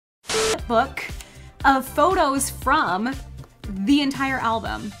book of photos from the entire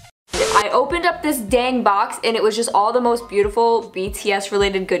album. I opened up this dang box and it was just all the most beautiful BTS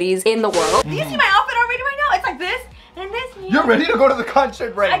related goodies in the world. Do you see my outfit already right now? It's like this and this. You're ready to go to the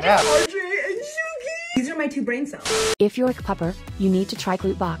concert right now. These are my two brain cells. If you're a Kpopper, you need to try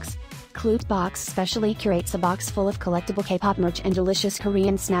Clutebox. Clutebox specially curates a box full of collectible K-pop merch and delicious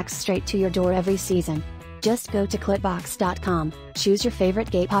Korean snacks straight to your door every season. Just go to clutebox.com, choose your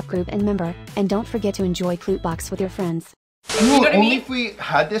favorite K-pop group and member, and don't forget to enjoy Clutebox with your friends. You know, only if we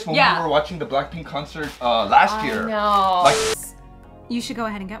had this when we were watching the Blackpink concert last year. No. Like, you should go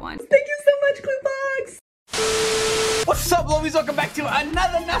ahead and get one. Thank you so much, Clutebox. What's up, Lovies? Welcome back to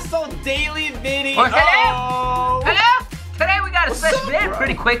another Nestle Daily video. Oh, hello! Hello! Today we got a special vid,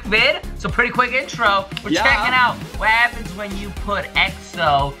 pretty quick vid, so pretty quick intro. We're checking out what happens when you put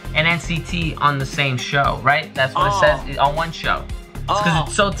EXO and NCT on the same show, right? That's what it says on one show. It's because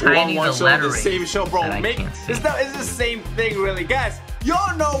it's so tiny, the lettering. The same show, bro. It's the same thing, really. Guys,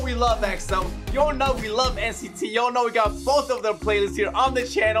 y'all know we love EXO. Y'all know we love NCT. Y'all know we got both of their playlists here on the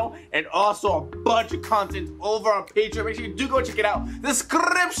channel and also a bunch of content over on Patreon. Make sure you do go check it out.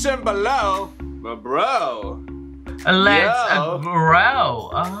 Description below. But bro. Let's bro.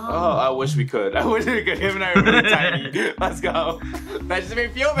 Oh, I wish we could. I wish we could. Him and I are really tiny. Let's go. That just made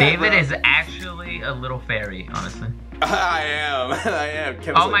me feel bad. David is actually a little fairy, honestly. I am.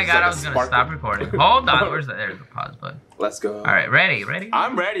 Kevin's oh my god, I was gonna stop recording. Hold on, where's the, there's the pause button. Let's go. Alright, ready?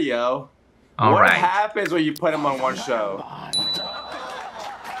 I'm ready, yo. All what right. happens when you put him on one show?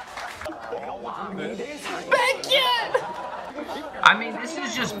 I mean, this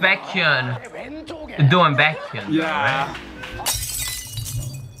is just Baekhyun doing Baekhyun. Yeah.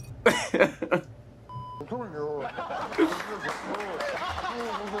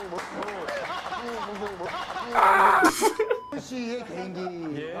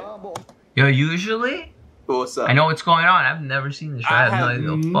 Yo, usually? What's up? I know what's going on. I've never seen this show. I have no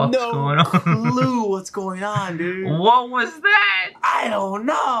idea what the fuck's going on. Clue what's going on, dude. What was that? I don't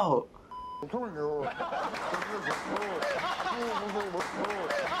know.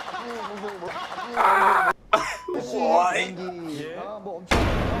 What?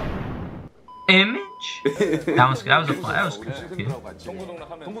 Image? That was good.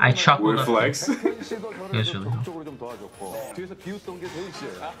 I chuckled. Weird flex. Yes, really.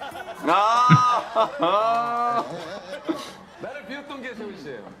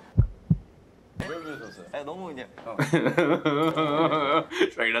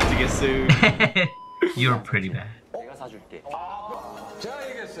 Trying not to get sued. You're pretty bad.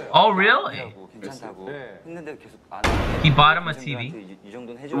 Oh, really? He bought him a TV.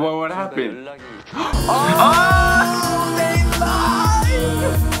 What happened? Oh! They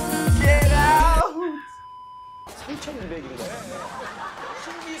lied! Get out!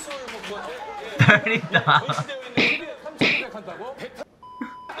 30,000.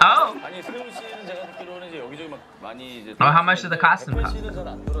 Oh. Oh, how much did the costume cost?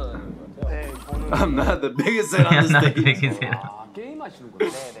 I'm not the biggest hit on the stage. the biggest hit.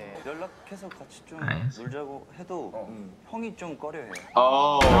 Nice.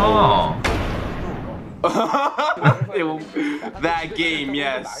 Oh. That game,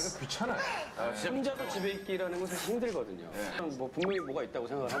 yes. 혼자서 집에 있기라는 건 사실 힘들거든요. 뭐 분명히 뭐가 있다고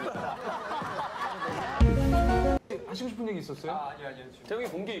생각을 합니다. 하시고 싶은 얘기 있었어요? 아니요. 재영이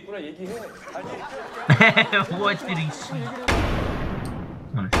본 게 있구나 얘기해. What did he see?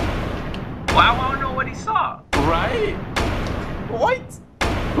 Well, I want to know what he saw. Right? What?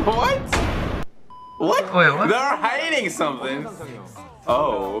 Wait, what? They're hiding something.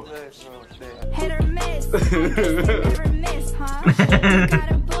 Oh. Hit or miss. Never miss, huh?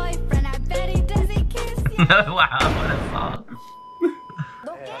 Got a boyfriend. I bet he doesn't kiss you. Wow, what a song.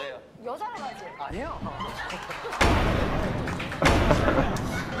 너 여자로 가지? 아니요.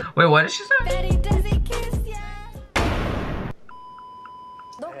 Wait, what did she say? Bet he doesn't kiss you.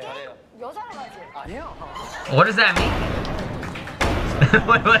 너 여자로 가지? 아니요. What does that mean?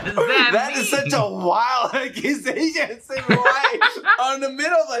 what does that mean? That is such a wild accusation. Right on the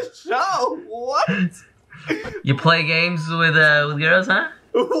middle of a show. What? You play games with girls, huh?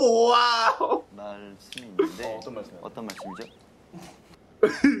 Wow. 말씀이 있는데 어떤 말씀이죠?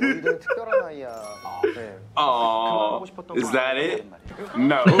 너희들 특별한 아이야. 네. Oh, is that it?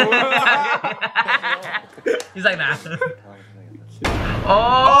 No. He's like, nah.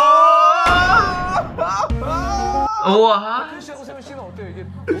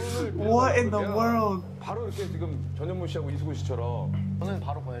 What in the world? 바로 이렇게 지금 전현무 씨하고 이수근 씨처럼 저는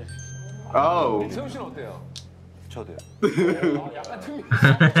바로 보내주십시오. Oh. 세훈 씨는 어때요? 저도요. 약간 틈이.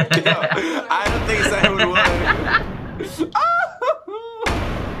 I don't think so would work.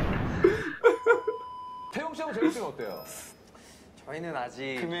 제이씨는 어때요? 저희는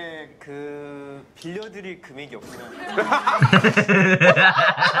아직 금액 빌려드릴 금액이 없어요.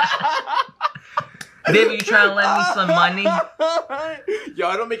 Baby, you trying to lend me some money? Yo,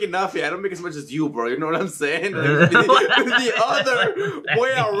 I don't make enough here. I don't make as much as you, bro. You know what I'm saying? Like, the other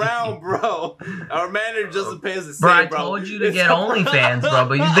way around, bro. Our manager doesn't pay us the same, bro. I bro. told you to get OnlyFans, bro,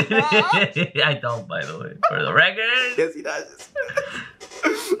 but you didn't. I don't, by the way, for the record. Yes, he does.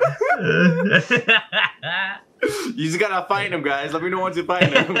 You just gotta find him, guys. Let me know once you find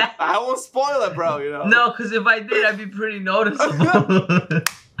him. I won't spoil it, bro, you know? No, because if I did, I'd be pretty noticeable.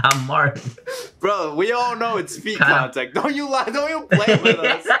 I'm Martin. Bro, we all know it's feet contact. Don't you lie. Don't you play with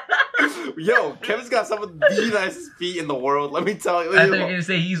us. Yo, Kevin's got some of the nicest feet in the world. Let me tell you. I thought you were going to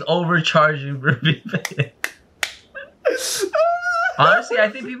say he's overcharging for feet. Honestly, I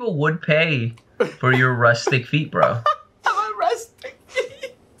think people would pay for your rustic feet, bro. I'm a rustic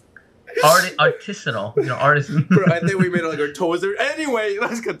feet. Artisanal. You know, artisan. Bro, I think we made like our toes there. Anyway,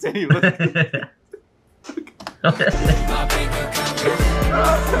 let's continue.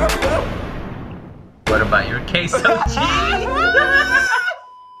 What about your queso cheese?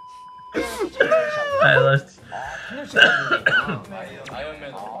 Alright, let's.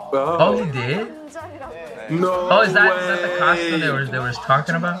 Oh, he did? No. Oh, is that the costume they were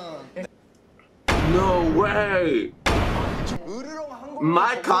talking about? No way.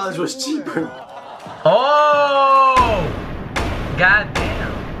 My college was cheaper. Oh! God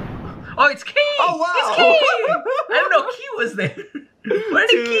damn. Oh, it's Key! Oh, wow! It's Key! I didn't know Key was there. Where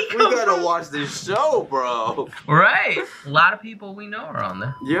did Key come We gotta watch this show, bro. Right. A lot of people we know are on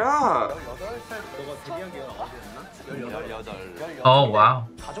there. Yeah. Oh, wow.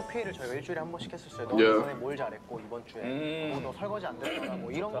 가족 회의를 저희가 일주일에 한 번씩 했었어요. 너 이번에 뭘 잘했고 이번 주에 너 설거지 안 됐더라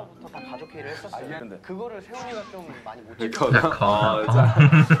뭐 이런 거부터 다 가족 회의를 했었어요. 그거를 세훈이가 좀 많이 못 찍었어요.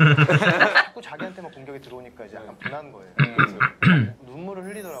 자꾸 자기한테만 공격이 들어오니까 이제 약간 분한 거예요. 그래서 눈물을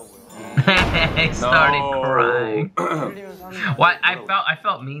흘리더라고요. He started crying. Why? I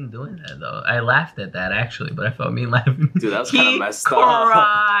felt mean doing that though. I laughed at that actually, but I felt mean laughing. Dude, that was kind of messed up. He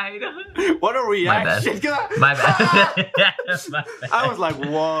cried. What a reaction! My bad. I was like,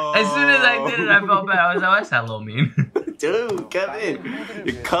 whoa. As soon as I did it, I felt bad. I was like, that's a little mean. Dude, Kevin,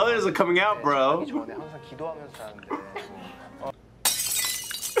 your colors are coming out, bro.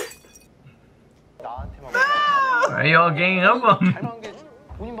 Are you all ganging up on me?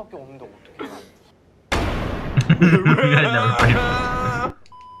 You guys never played.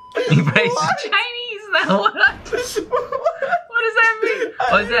 He plays Chinese now. What does that mean?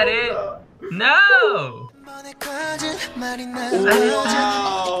 Oh, is that it? No!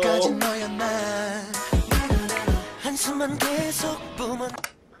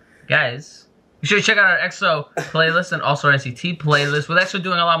 Guys, you should check out our EXO playlist and also our NCT playlist. We're actually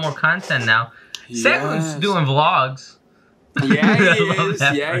doing a lot more content now. Segun's doing vlogs. Yeah, he is.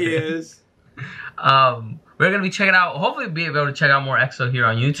 Yeah, he is. We're gonna be checking out, hopefully be able to check out more EXO here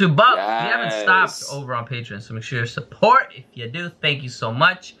on YouTube, but we haven't stopped over on Patreon, so make sure you support. If you do, thank you so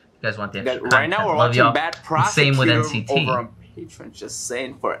much. If you guys want the extra content, right now we're watching Bad Prosecutor. Same with NCT. Over on Patreon, just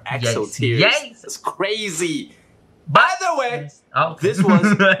saying for EXO tiers. Yes. It's crazy. By the way, this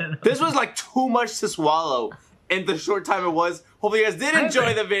was like too much to swallow in the short time it was. Hopefully you guys did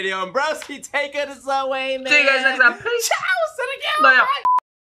enjoy the video. And Broski, take us away, man. See you guys next time. Peace. Ciao. Love y'all.